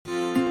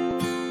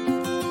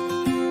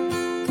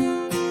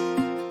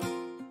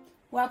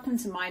welcome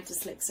to My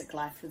Dyslexic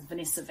Life with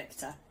Vanessa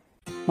Victor.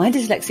 My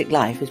Dyslexic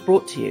Life is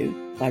brought to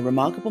you by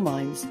Remarkable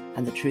Minds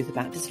and the Truth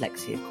About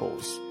Dyslexia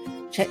course.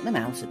 Check them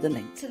out at the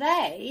link.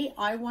 Today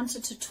I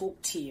wanted to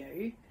talk to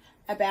you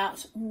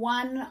about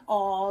one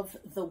of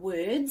the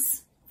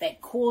words that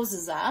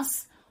causes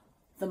us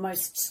the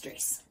most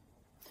stress.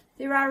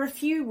 There are a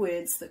few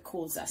words that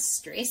cause us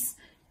stress.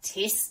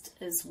 Test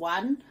is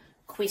one,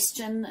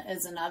 question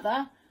is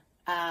another,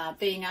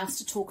 being asked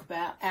to talk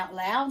about out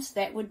loud,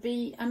 that would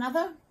be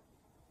another.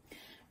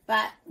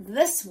 But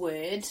this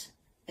word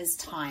is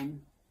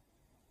time.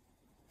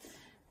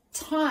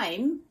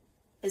 Time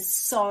is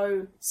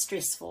so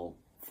stressful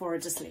for a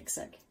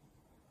dyslexic.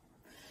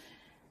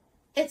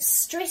 It's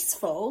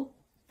stressful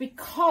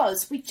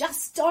because we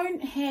just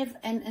don't have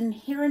an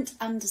inherent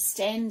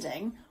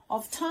understanding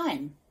of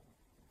time.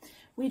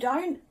 We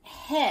don't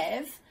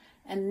have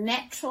a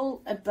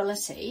natural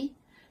ability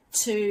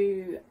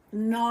to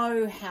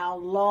know how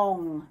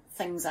long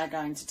things are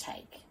going to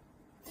take,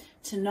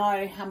 to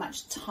know how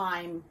much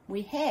time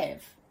we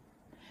have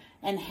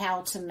and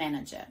how to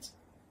manage it.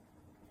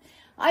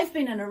 I've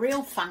been in a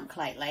real funk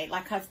lately,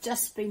 like I've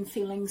just been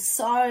feeling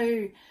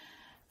so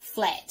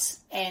flat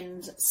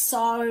and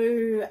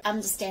so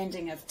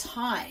understanding of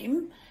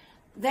time.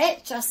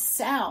 That just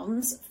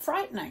sounds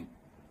frightening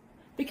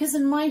because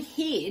in my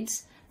head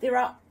there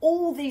are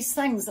all these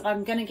things that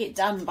I'm going to get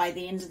done by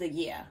the end of the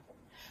year.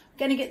 I'm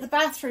going to get the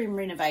bathroom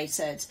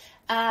renovated.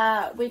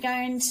 We're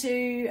going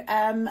to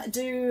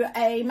do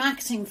a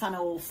marketing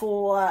funnel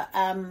for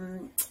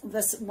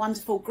this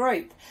wonderful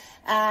group.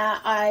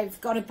 I've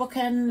got to book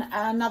in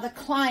another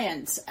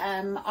client.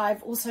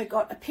 I've also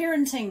got a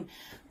parenting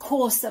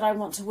course that I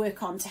want to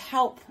work on to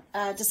help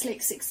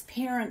dyslexic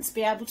parents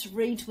be able to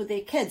read with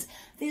their kids.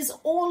 There's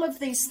all of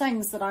these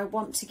things that I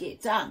want to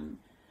get done.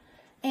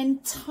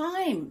 And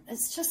time,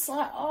 it's just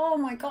like, oh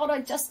my God,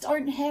 I just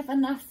don't have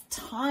enough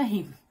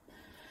time.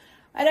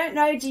 I don't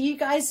know, do you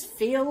guys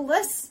feel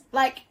this?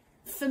 Like,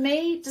 for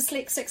me,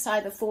 dyslexics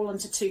either fall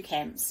into two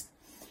camps.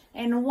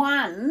 And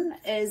one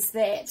is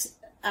that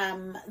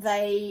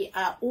they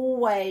are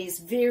always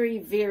very,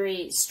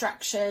 very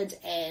structured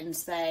and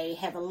they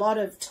have a lot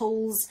of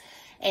tools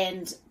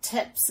and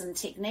tips and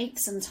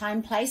techniques and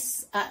in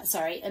place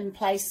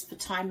for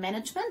time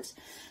management.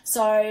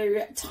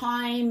 So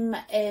time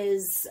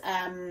is,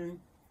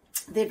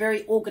 they're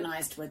very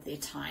organized with their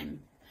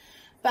time.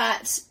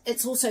 But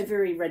it's also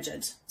very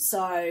rigid.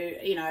 So,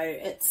 you know,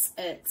 it's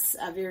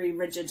a very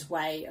rigid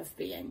way of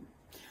being.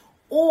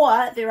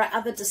 Or there are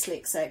other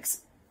dyslexics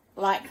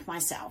like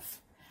myself.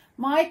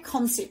 My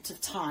concept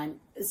of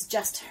time is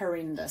just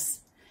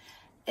horrendous.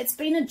 It's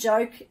been a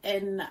joke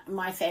in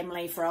my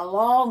family for a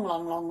long,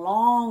 long, long,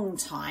 long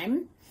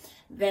time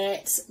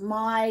that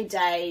my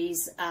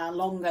days are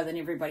longer than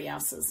everybody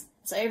else's.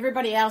 So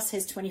everybody else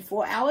has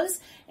 24 hours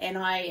and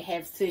I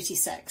have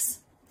 36.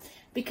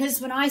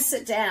 Because when I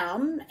sit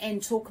down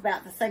and talk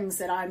about the things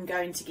that I'm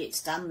going to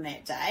get done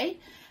that day,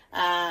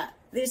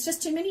 there's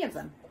just too many of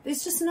them.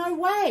 There's just no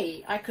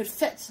way I could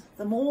fit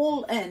them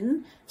all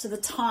in to the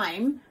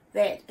time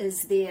that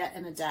is there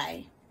in a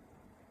day.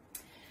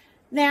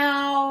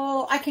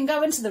 Now, I can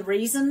go into the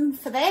reason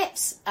for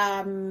that,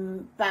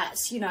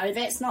 but, you know,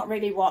 that's not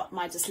really what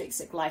my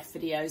Dyslexic Life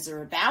videos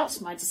are about.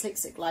 My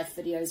Dyslexic Life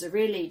videos are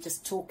really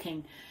just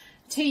talking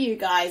to you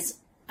guys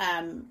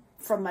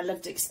from my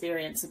lived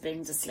experience of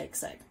being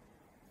dyslexic.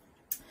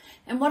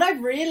 And what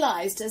I've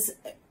realized is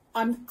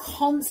I'm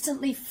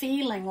constantly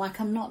feeling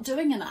like I'm not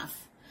doing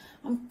enough.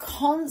 I'm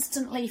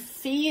constantly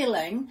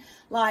feeling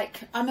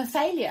like I'm a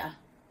failure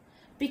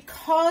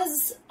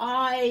because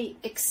I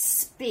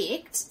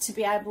expect to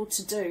be able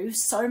to do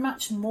so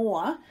much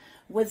more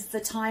with the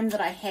time that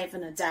I have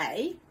in a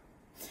day.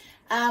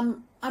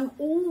 I'm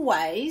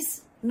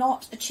always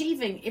not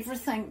achieving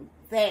everything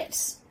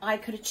that I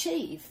could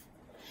achieve.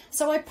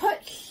 So I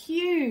put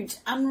huge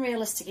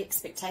unrealistic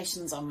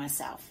expectations on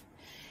myself.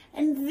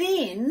 And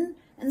then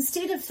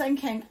instead of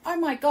thinking, oh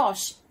my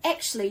gosh,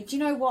 actually, do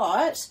you know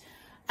what?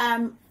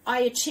 I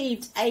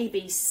achieved A,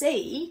 B,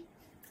 C.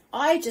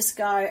 I just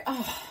go,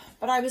 oh,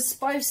 but I was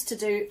supposed to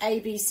do A,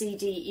 B, C,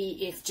 D,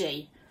 E, F,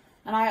 G.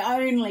 And I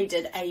only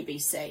did A, B,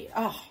 C.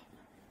 Oh,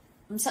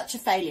 I'm such a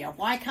failure.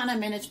 Why can't I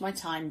manage my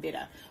time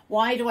better?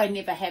 Why do I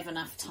never have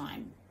enough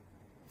time?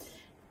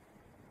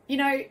 You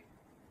know,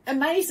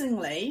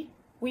 amazingly,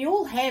 we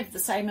all have the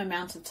same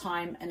amount of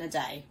time in a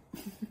day.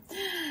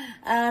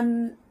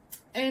 And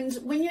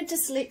when you're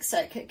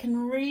dyslexic, it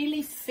can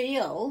really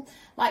feel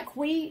like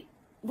we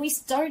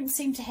don't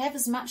seem to have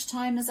as much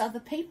time as other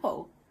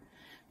people.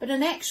 But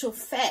in actual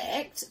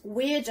fact,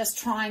 we're just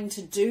trying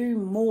to do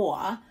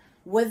more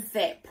with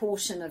that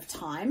portion of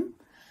time.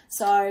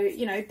 So,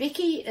 you know,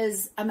 Becky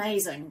is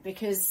amazing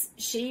because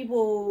she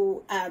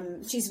will,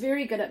 she's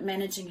very good at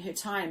managing her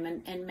time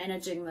and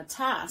managing the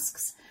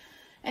tasks.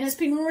 And it's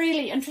been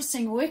really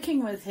interesting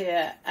working with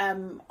her,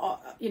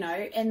 you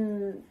know,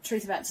 in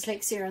Truth About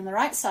Dyslexia and the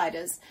Right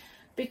Siders,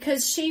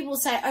 because she will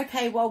say,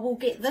 okay, well, we'll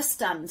get this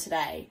done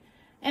today.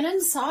 And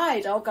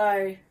inside I'll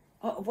go,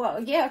 oh,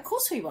 well, yeah, of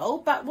course we will,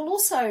 but we'll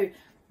also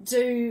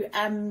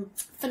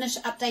finish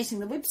updating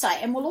the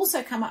website, and we'll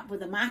also come up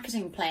with a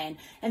marketing plan.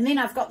 And then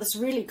I've got this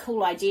really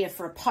cool idea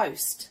for a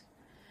post.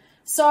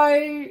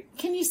 So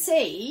can you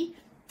see,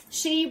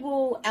 she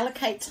will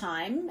allocate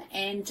time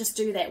and just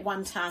do that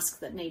one task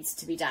that needs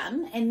to be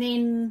done, and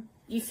then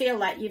you feel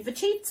like you've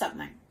achieved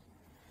something.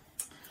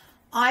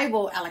 I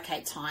will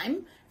allocate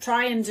time,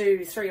 try and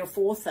do 3 or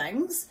 4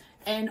 things,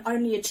 and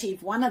only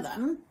achieve one of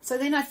them, so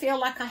then I feel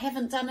like I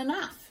haven't done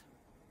enough.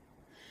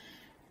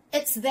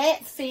 It's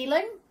that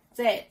feeling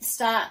that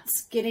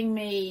starts getting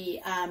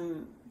me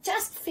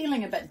just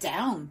feeling a bit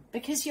down,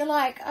 because you're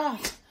like, oh,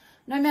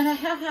 no matter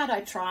how hard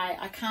I try,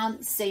 I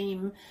can't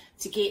seem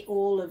to get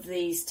all of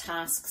these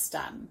tasks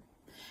done.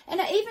 And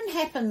it even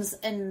happens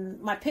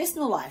in my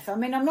personal life. I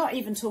mean, I'm not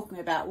even talking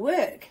about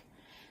work.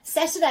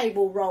 Saturday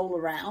will roll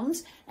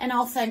around and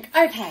I'll think,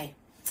 okay,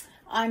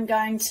 I'm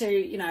going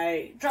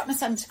to, drop my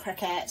son to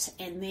cricket,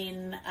 and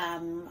then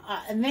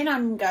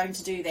I'm going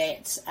to do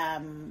that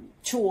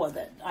chore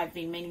that I've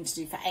been meaning to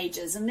do for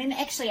ages. And then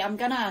actually I'm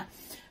going to,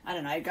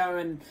 go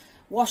and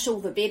wash all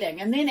the bedding.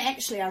 And then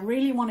actually I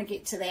really want to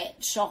get to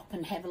that shop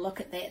and have a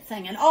look at that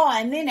thing.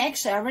 And then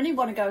actually I really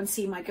want to go and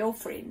see my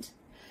girlfriend.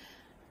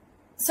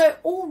 So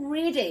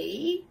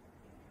already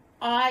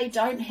I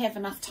don't have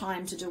enough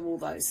time to do all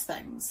those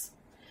things.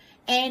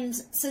 And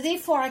so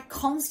therefore I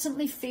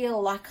constantly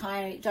feel like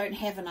I don't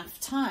have enough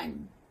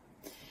time.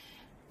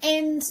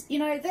 And,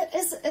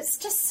 it's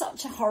just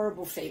such a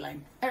horrible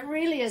feeling. It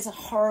really is a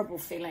horrible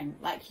feeling,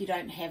 like you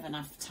don't have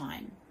enough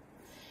time.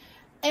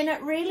 And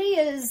it really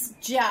is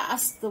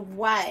just the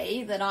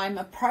way that I'm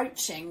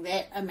approaching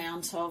that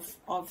amount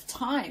of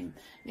time.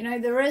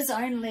 There is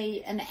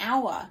only an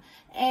hour.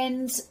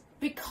 And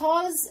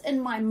because in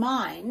my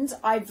mind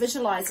I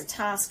visualize a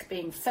task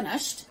being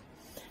finished,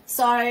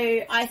 so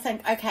I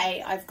think,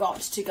 okay, I've got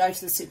to go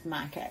to the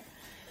supermarket.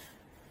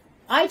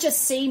 I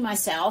just see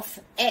myself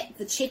at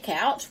the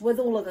checkout with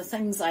all of the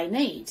things I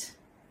need.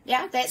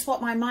 Yeah, that's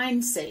what my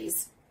mind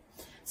sees.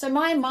 So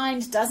my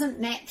mind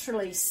doesn't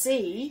naturally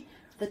see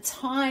the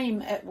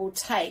time it will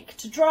take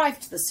to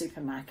drive to the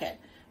supermarket,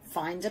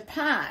 find a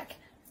park,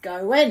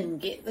 go in,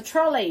 get the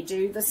trolley,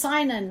 do the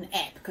sign-in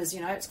app, because,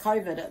 it's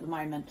COVID at the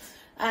moment.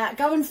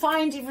 Go and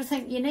find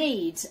everything you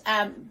need.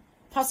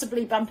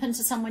 Possibly bump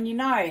into someone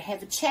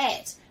have a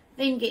chat,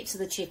 then get to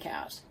the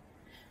checkout.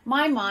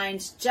 My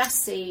mind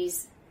just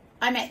sees,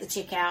 I'm at the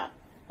checkout,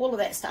 all of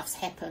that stuff's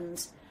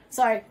happened,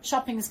 so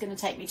shopping is going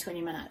to take me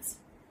 20 minutes.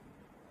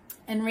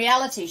 In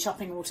reality,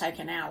 shopping will take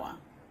an hour.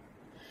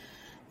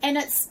 And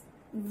it's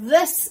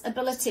this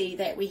ability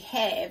that we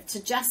have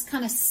to just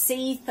kind of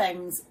see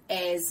things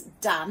as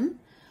done,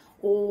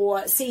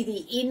 or see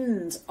the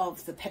end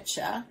of the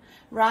picture,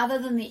 rather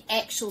than the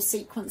actual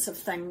sequence of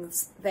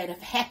things that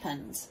have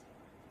happened.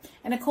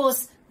 And of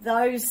course,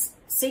 those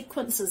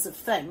sequences of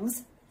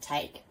things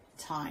take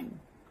time.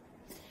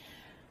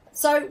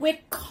 So we're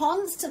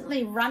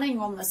constantly running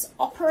on this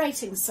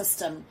operating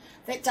system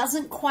that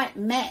doesn't quite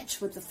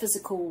match with the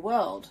physical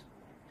world.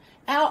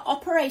 Our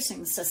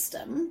operating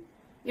system,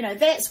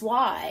 that's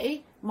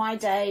why my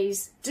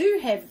days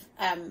do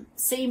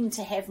seem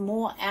to have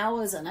more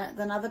hours in it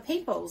than other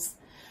people's.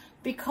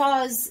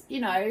 Because,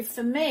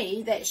 for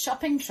me, that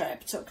shopping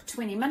trip took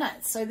 20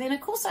 minutes. So then,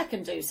 of course, I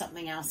can do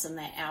something else in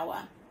that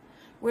hour.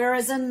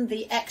 Whereas in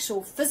the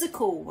actual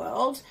physical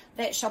world,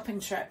 that shopping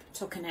trip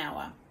took an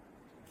hour.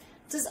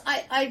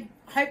 I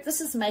hope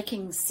this is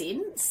making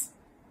sense.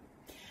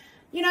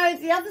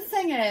 The other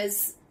thing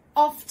is,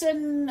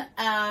 often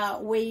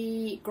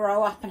we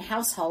grow up in a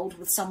household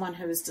with someone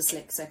who is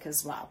dyslexic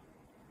as well.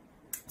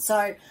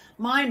 So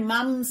my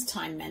mum's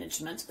time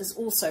management is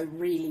also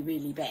really,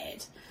 really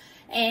bad.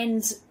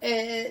 And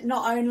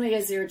not only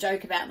is there a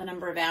joke about the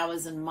number of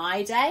hours in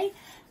my day,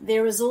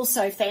 there is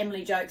also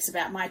family jokes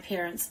about my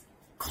parents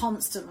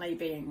constantly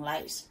being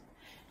late.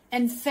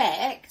 In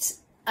fact,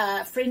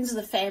 friends of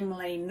the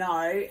family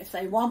know if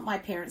they want my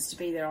parents to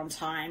be there on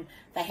time,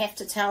 they have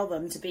to tell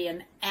them to be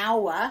an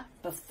hour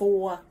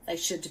before they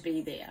should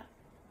be there.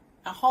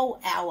 A whole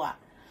hour.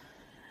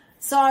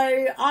 So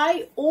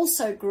I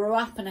also grew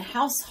up in a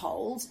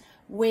household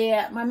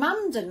where my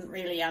mum didn't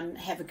really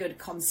have a good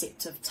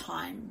concept of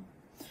time.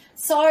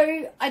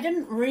 So I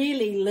didn't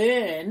really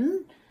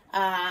learn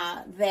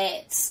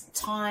that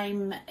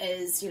time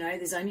is,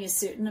 there's only a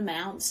certain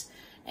amount,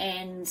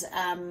 and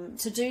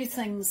to do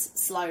things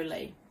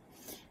slowly.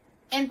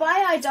 And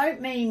by I don't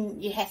mean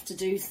you have to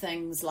do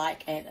things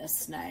like at a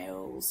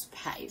snail's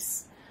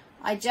pace.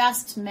 I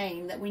just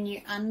mean that when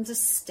you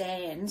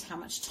understand how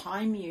much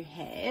time you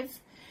have,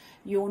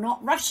 you're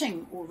not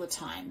rushing all the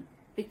time,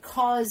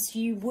 because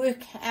you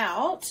work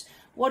out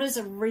what is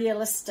a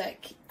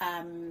realistic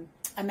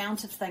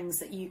amount of things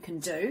that you can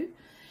do,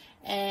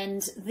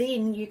 and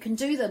then you can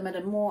do them at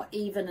a more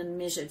even and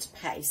measured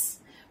pace.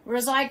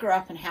 Whereas I grew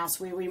up in a house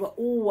where we were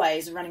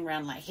always running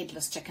around like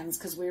headless chickens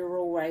because we were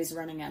always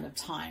running out of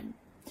time.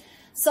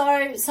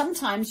 So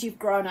sometimes you've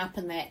grown up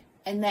in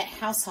that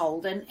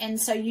household, and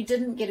so you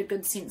didn't get a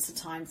good sense of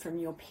time from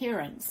your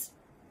parents.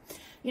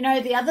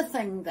 The other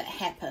thing that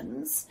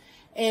happens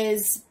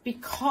is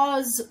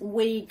because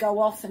we go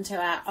off into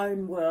our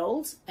own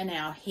world in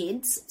our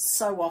heads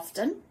so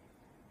often.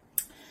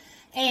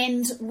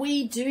 And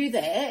we do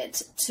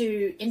that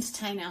to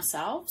entertain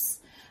ourselves.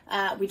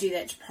 We do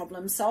that to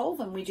problem solve,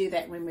 and we do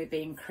that when we're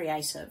being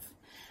creative.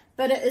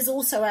 But it is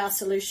also our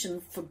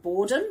solution for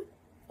boredom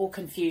or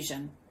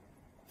confusion.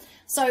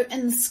 So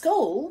in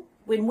school,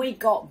 when we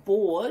got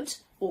bored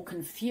or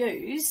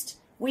confused,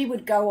 we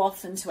would go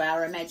off into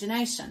our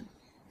imagination.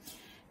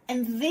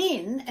 And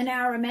then in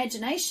our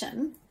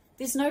imagination,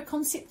 there's no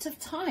concept of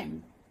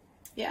time.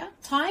 Yeah,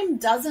 time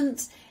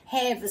doesn't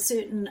have a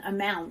certain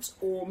amount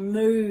or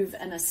move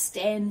in a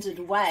standard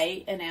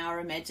way in our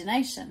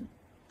imagination.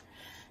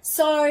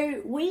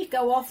 So we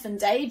go off and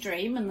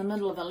daydream in the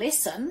middle of a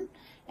lesson,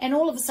 and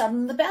all of a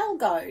sudden the bell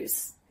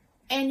goes.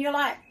 And you're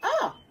like,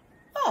 oh,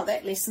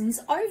 that lesson's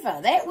over.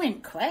 That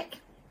went quick.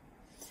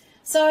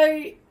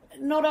 So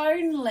not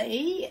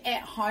only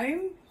at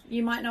home,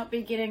 you might not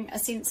be getting a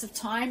sense of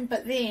time,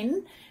 but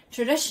then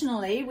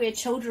traditionally where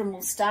children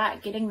will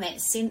start getting that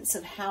sense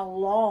of how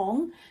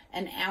long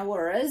an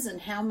hour is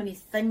and how many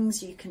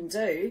things you can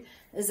do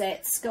is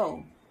at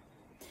school.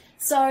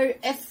 So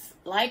if,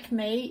 like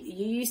me,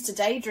 you used to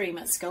daydream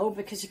at school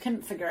because you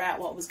couldn't figure out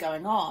what was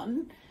going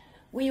on,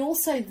 we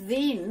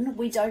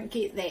don't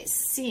get that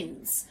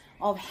sense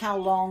of how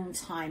long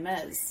time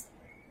is.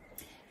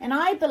 And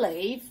I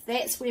believe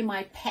that's where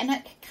my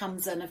panic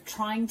comes in of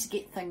trying to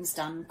get things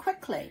done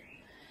quickly.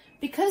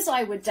 Because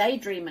I would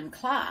daydream in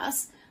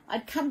class,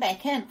 I'd come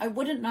back in, I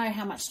wouldn't know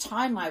how much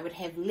time I would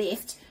have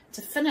left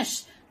to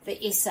finish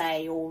the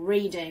essay or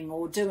reading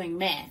or doing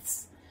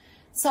maths.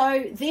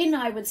 So then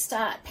I would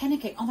start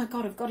panicking, oh my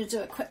God, I've got to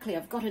do it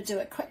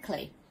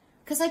quickly,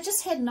 because I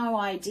just had no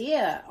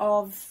idea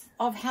of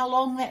how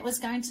long that was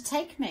going to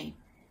take me.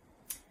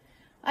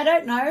 I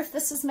don't know if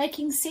this is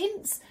making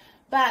sense,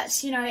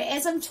 but,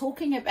 as I'm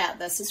talking about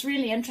this, it's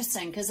really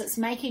interesting because it's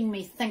making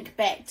me think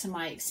back to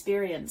my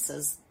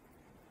experiences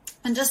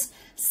and just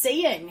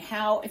seeing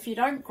how if you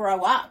don't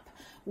grow up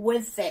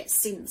with that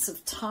sense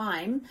of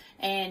time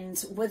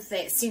and with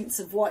that sense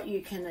of what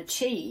you can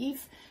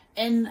achieve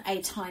in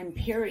a time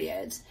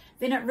period,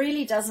 then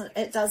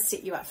it does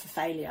set you up for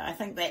failure. I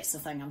think that's the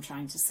thing I'm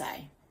trying to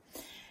say.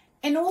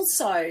 And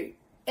also,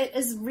 it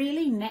is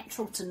really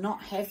natural to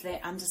not have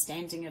that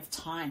understanding of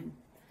time.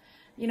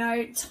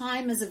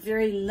 Time is a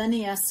very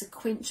linear,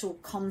 sequential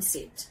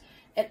concept.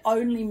 It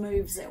only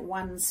moves at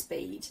one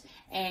speed,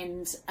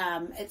 and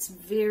it's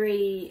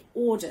very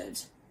ordered.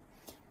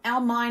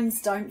 Our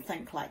minds don't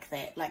think like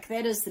that. Like,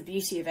 that is the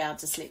beauty of our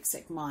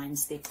dyslexic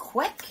minds. They're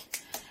quick,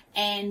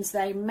 and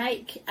they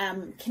make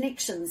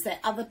connections that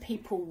other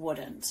people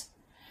wouldn't.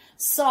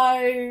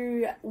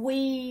 So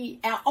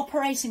our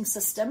operating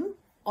system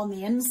on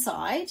the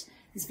inside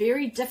is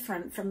very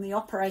different from the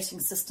operating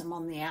system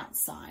on the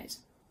outside.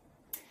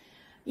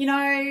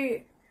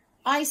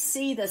 I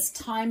see this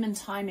time and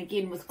time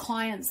again with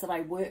clients that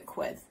I work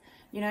with,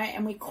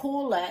 and we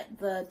call it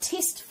the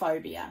test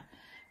phobia.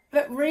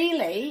 But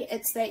really,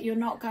 it's that you're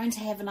not going to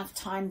have enough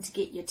time to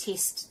get your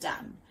test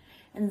done.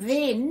 And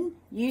then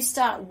you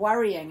start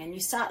worrying and you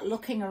start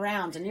looking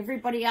around and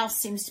everybody else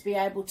seems to be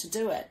able to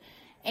do it.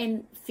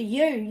 And for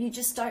you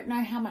just don't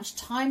know how much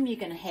time you're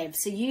going to have.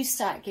 So you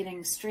start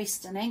getting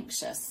stressed and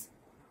anxious.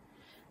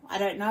 I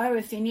don't know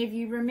if any of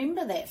you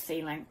remember that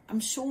feeling. I'm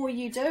sure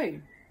you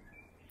do.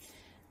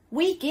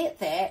 We get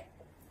that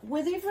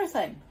with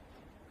everything.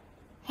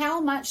 How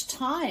much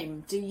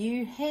time do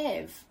you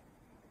have?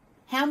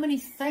 How many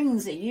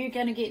things are you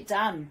going to get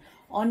done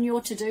on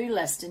your to-do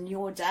list in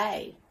your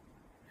day?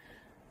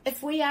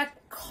 If we are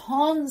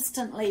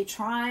constantly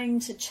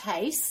trying to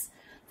chase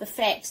the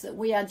fact that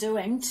we are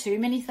doing too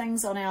many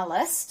things on our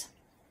list,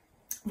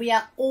 we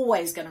are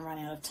always going to run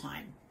out of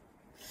time.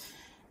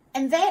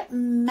 And that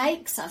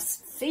makes us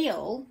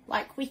feel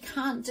like we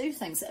can't do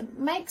things. It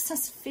makes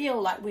us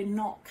feel like we're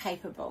not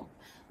capable.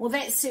 Well,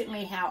 that's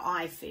certainly how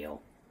I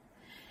feel.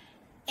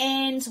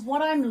 And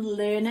what I'm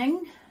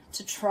learning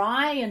to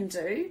try and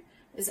do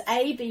is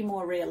be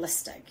more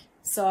realistic.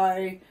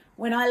 So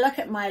when I look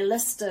at my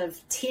list of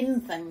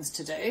 10 things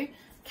to do,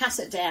 cut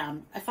it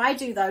down. If I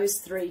do those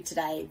 3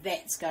 today,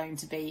 that's going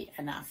to be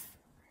enough.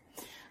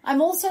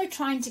 I'm also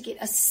trying to get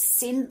a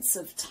sense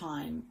of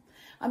time.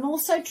 I'm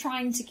also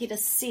trying to get a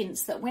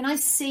sense that when I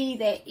see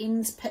that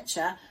end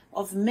picture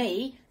of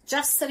me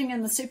just sitting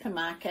in the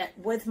supermarket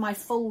with my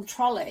full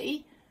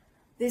trolley,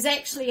 there's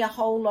actually a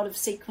whole lot of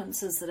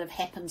sequences that have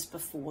happened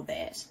before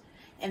that.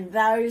 And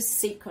those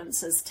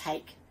sequences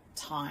take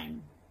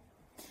time.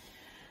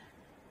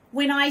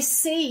 When I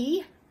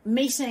see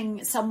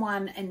meeting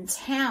someone in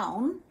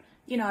town,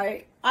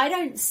 I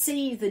don't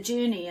see the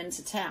journey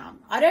into town.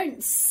 I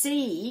don't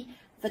see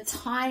the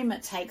time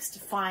it takes to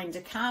find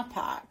a car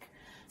park.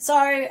 So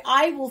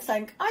I will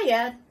think,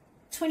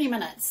 20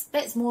 minutes,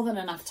 that's more than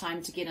enough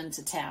time to get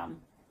into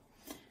town.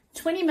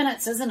 20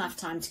 minutes is enough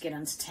time to get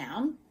into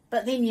town,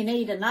 but then you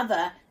need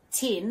another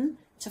 10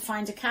 to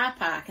find a car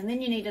park, and then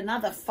you need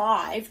another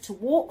 5 to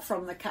walk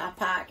from the car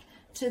park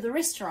to the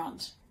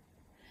restaurant.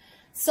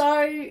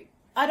 So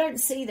I don't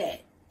see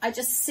that. I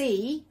just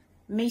see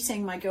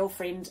meeting my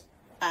girlfriend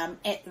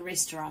at the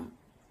restaurant.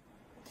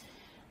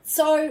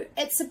 So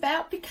it's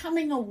about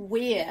becoming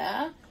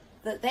aware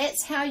that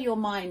that's how your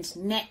mind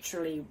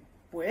naturally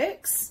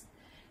works,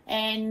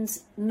 and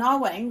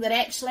knowing that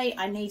actually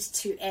I need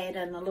to add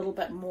in a little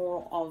bit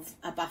more of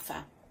a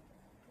buffer.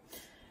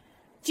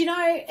 Do you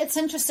know, it's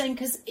interesting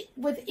because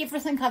with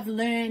everything I've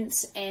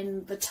learnt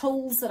and the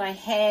tools that I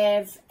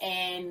have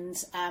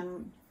and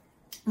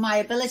my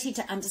ability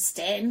to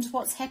understand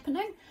what's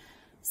happening,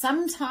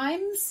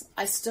 sometimes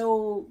I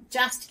still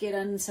just get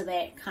into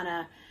that kind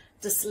of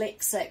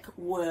dyslexic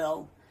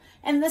whirl.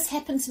 And this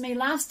happened to me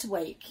last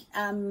week.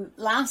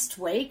 Last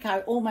week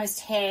I almost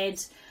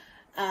had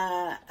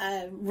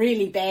a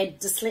really bad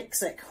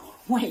dyslexic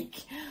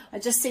week. I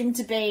just seemed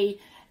to be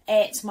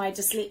at my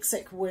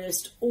dyslexic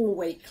worst all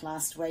week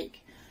last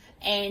week,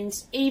 and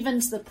even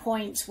to the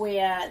point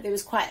where there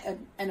was quite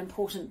an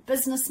important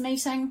business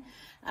meeting.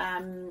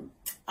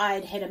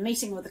 I'd had a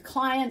meeting with a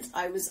client.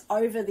 I was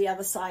over the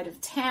other side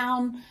of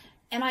town,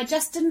 and I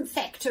just didn't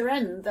factor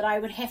in that I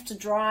would have to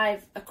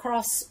drive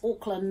across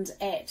Auckland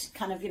at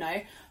kind of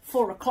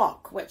 4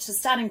 o'clock, which is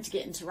starting to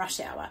get into rush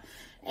hour.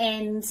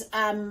 And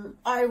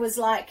I was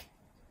like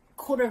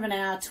quarter of an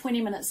hour,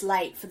 20 minutes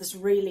late for this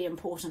really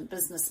important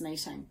business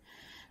meeting.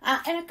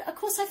 And of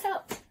course I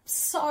felt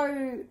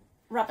so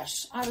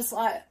rubbish. I was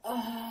like,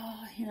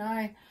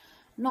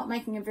 not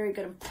making a very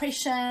good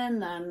impression,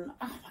 and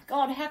oh my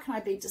God, how can I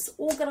be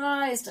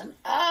disorganized, and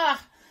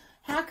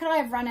how could I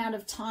have run out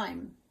of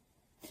time?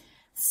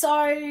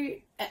 So,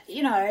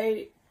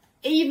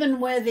 even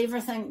with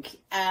everything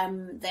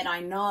that I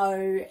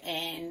know,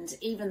 and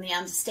even the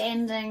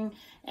understanding,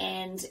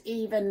 and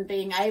even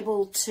being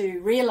able to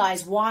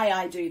realize why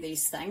I do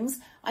these things,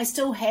 I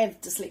still have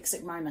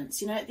dyslexic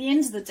moments. At the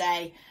end of the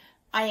day,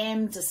 I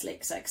am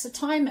dyslexic. So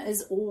time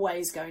is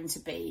always going to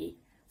be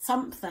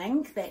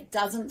something that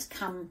doesn't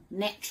come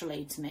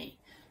naturally to me.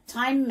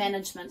 Time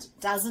management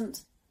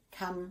doesn't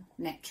come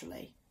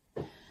naturally.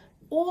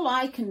 All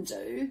I can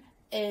do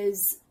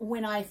is,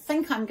 when I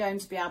think I'm going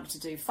to be able to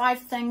do 5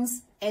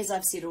 things, as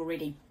I've said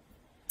already,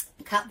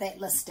 cut that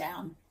list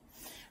down.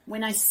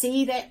 When I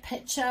see that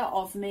picture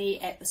of me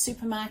at the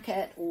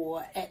supermarket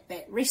or at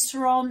that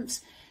restaurant,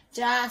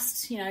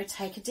 just,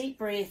 take a deep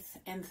breath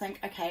and think,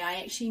 okay,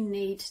 I actually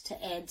need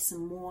to add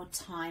some more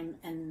time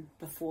in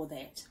before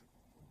that.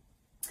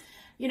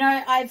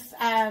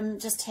 I've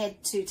just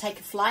had to take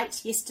a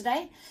flight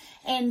yesterday,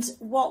 and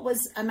what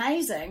was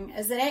amazing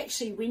is that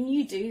actually when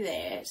you do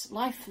that,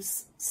 life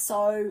is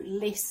so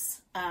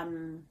less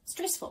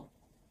stressful.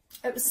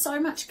 It was so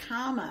much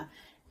calmer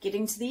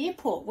getting to the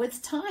airport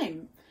with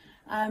time.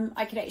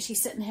 I could actually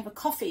sit and have a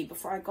coffee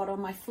before I got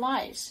on my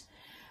flight.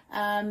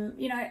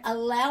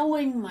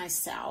 Allowing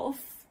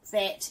myself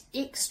that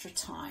extra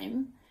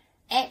time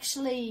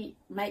actually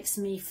makes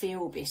me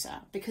feel better,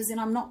 because then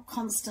I'm not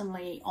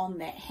constantly on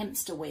that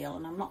hamster wheel,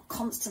 and I'm not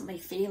constantly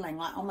feeling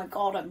like, oh my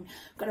God, I'm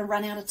going to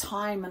run out of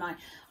time, and I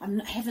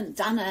haven't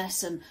done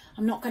it, and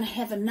I'm not going to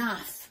have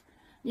enough.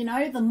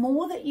 The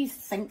more that you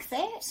think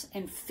that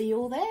and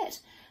feel that,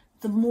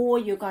 the more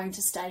you're going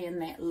to stay in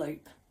that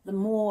loop, the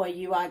more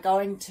you are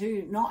going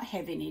to not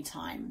have any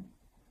time.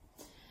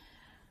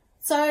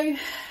 So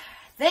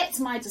that's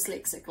my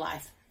dyslexic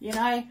life.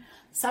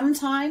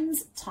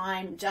 Sometimes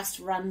time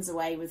just runs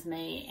away with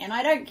me, and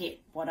I don't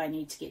get what I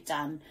need to get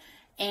done,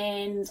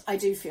 and I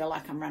do feel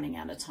like I'm running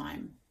out of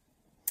time.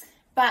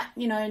 But,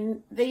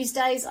 these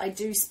days I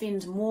do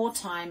spend more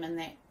time in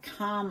that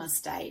calmer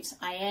state.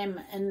 I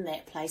am in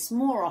that place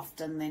more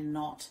often than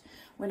not,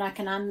 when I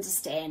can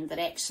understand that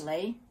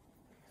actually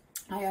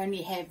I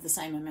only have the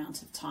same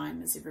amount of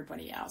time as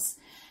everybody else.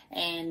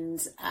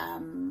 And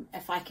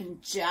if I can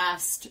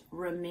just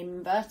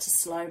remember to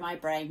slow my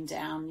brain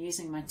down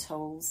using my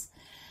tools,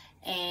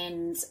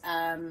 and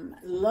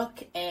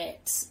look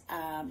at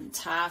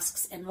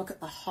tasks and look at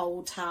the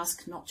whole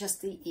task, not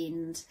just the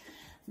end,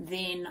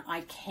 then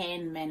I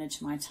can manage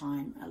my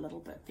time a little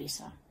bit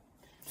better.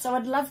 So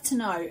I'd love to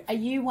know, are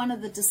you one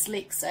of the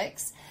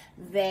dyslexics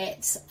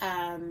that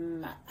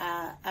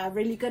are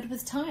really good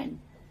with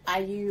time?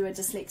 Are you a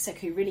dyslexic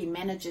who really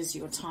manages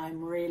your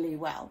time really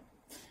well?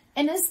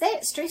 And is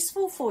that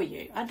stressful for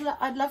you?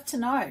 I'd love to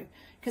know,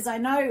 because I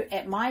know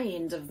at my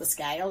end of the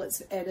scale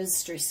it is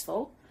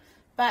stressful.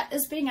 But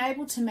is being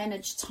able to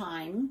manage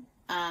time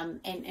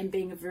and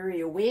being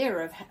very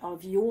aware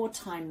of your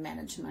time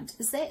management,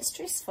 is that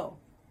stressful?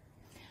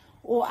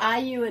 Or are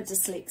you a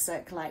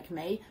dyslexic like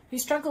me who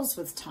struggles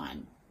with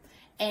time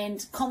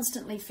and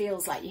constantly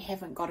feels like you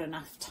haven't got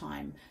enough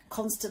time,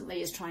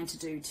 constantly is trying to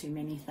do too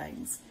many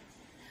things?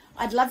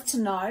 I'd love to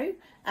know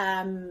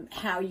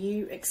how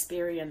you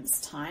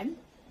experience time,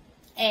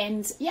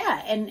 and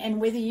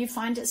whether you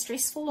find it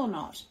stressful or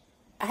not.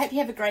 I hope you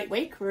have a great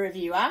week wherever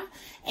you are,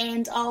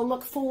 and I'll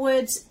look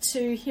forward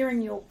to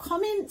hearing your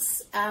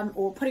comments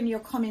or putting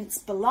your comments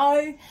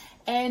below,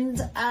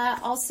 and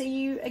I'll see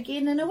you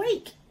again in a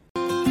week.